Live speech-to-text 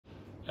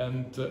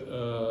And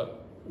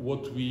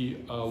what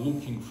we are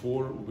looking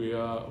for, we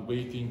are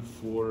waiting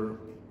for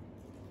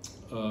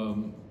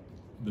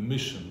the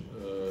mission,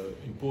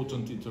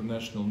 important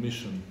international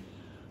mission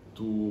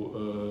to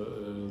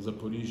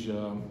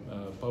Zaporizhia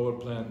power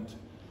plant.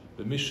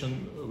 The mission,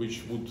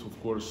 which would of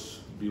course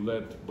be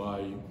led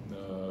by,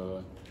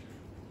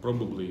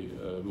 probably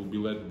will be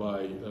led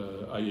by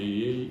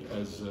IAEA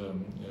as a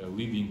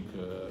leading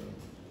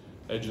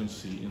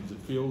agency in the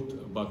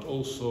field, but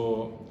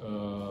also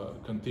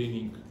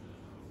containing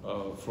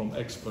from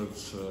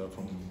experts,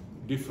 from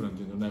different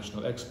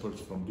international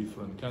experts from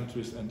different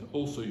countries, and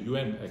also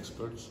UN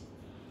experts.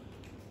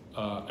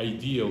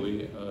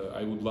 Ideally,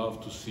 I would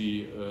love to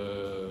see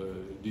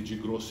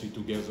DG Grossi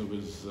together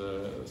with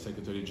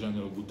Secretary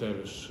General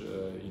Guterres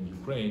in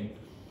Ukraine,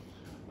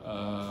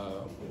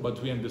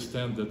 but we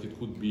understand that it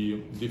could be a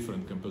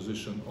different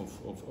composition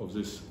of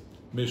this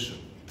mission.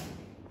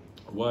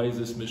 Why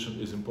this mission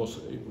is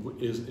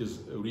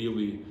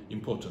really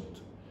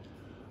important.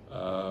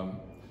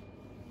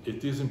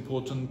 It is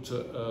important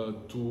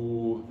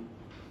to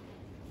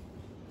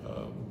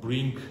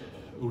bring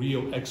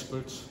real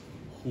experts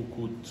who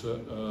could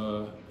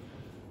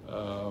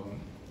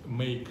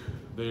make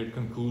their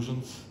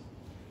conclusions,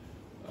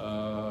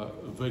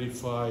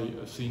 verify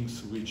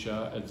things which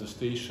are at the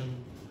station,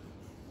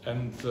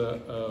 and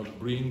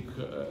bring,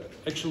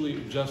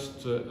 actually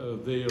just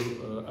their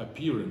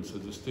appearance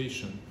at the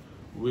station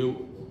will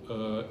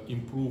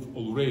improve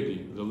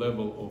already the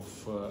level of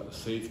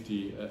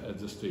safety at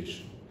the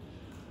station.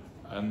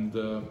 And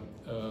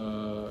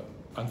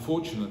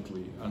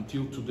unfortunately,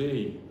 until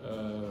today,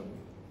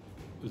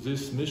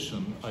 this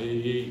mission,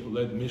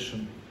 IAEA-led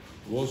mission,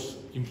 was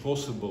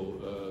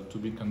impossible to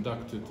be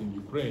conducted in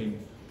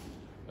Ukraine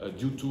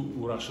due to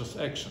Russia's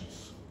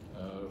actions.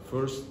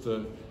 First,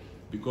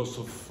 because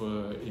of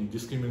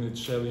indiscriminate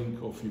shelling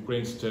of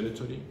Ukraine's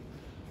territory,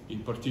 in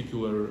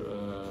particular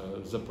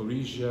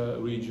Zaporizhia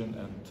region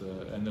and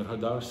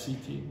Enerhodar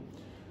city.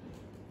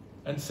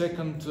 And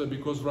second,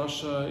 because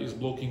Russia is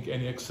blocking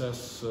any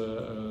access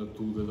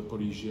to the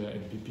Zaporizhia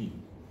NPP.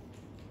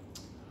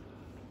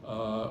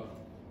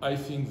 I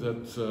think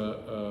that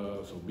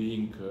so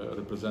being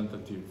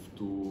representative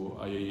to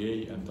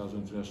IAEA and other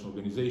international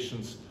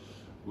organizations,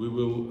 we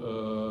will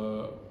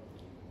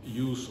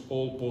use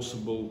all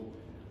possible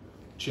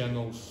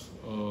channels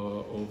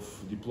of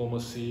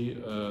diplomacy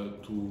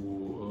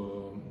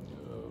to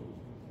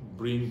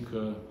bring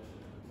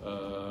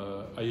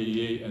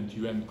IAEA and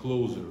UN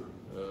closer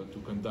to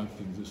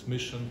conducting this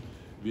mission.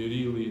 We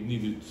really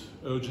need it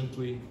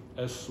urgently,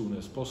 as soon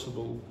as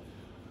possible,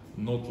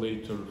 not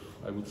later,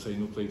 I would say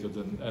not later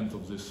than end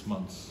of this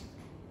month.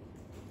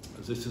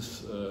 This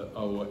is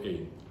our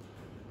aim.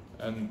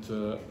 And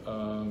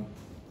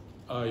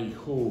I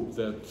hope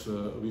that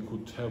we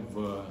could have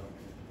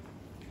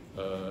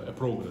a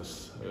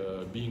progress,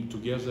 being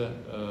together,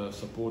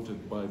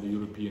 supported by the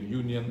European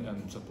Union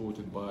and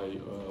supported by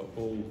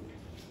all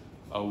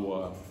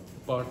our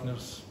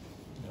partners.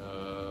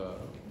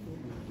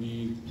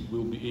 We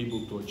will be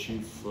able to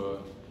achieve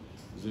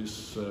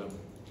this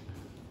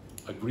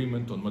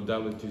agreement on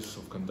modalities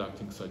of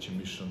conducting such a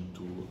mission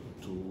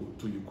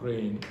to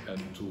Ukraine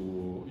and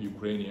to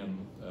Ukrainian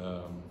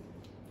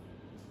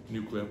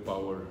nuclear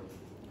power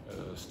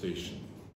station.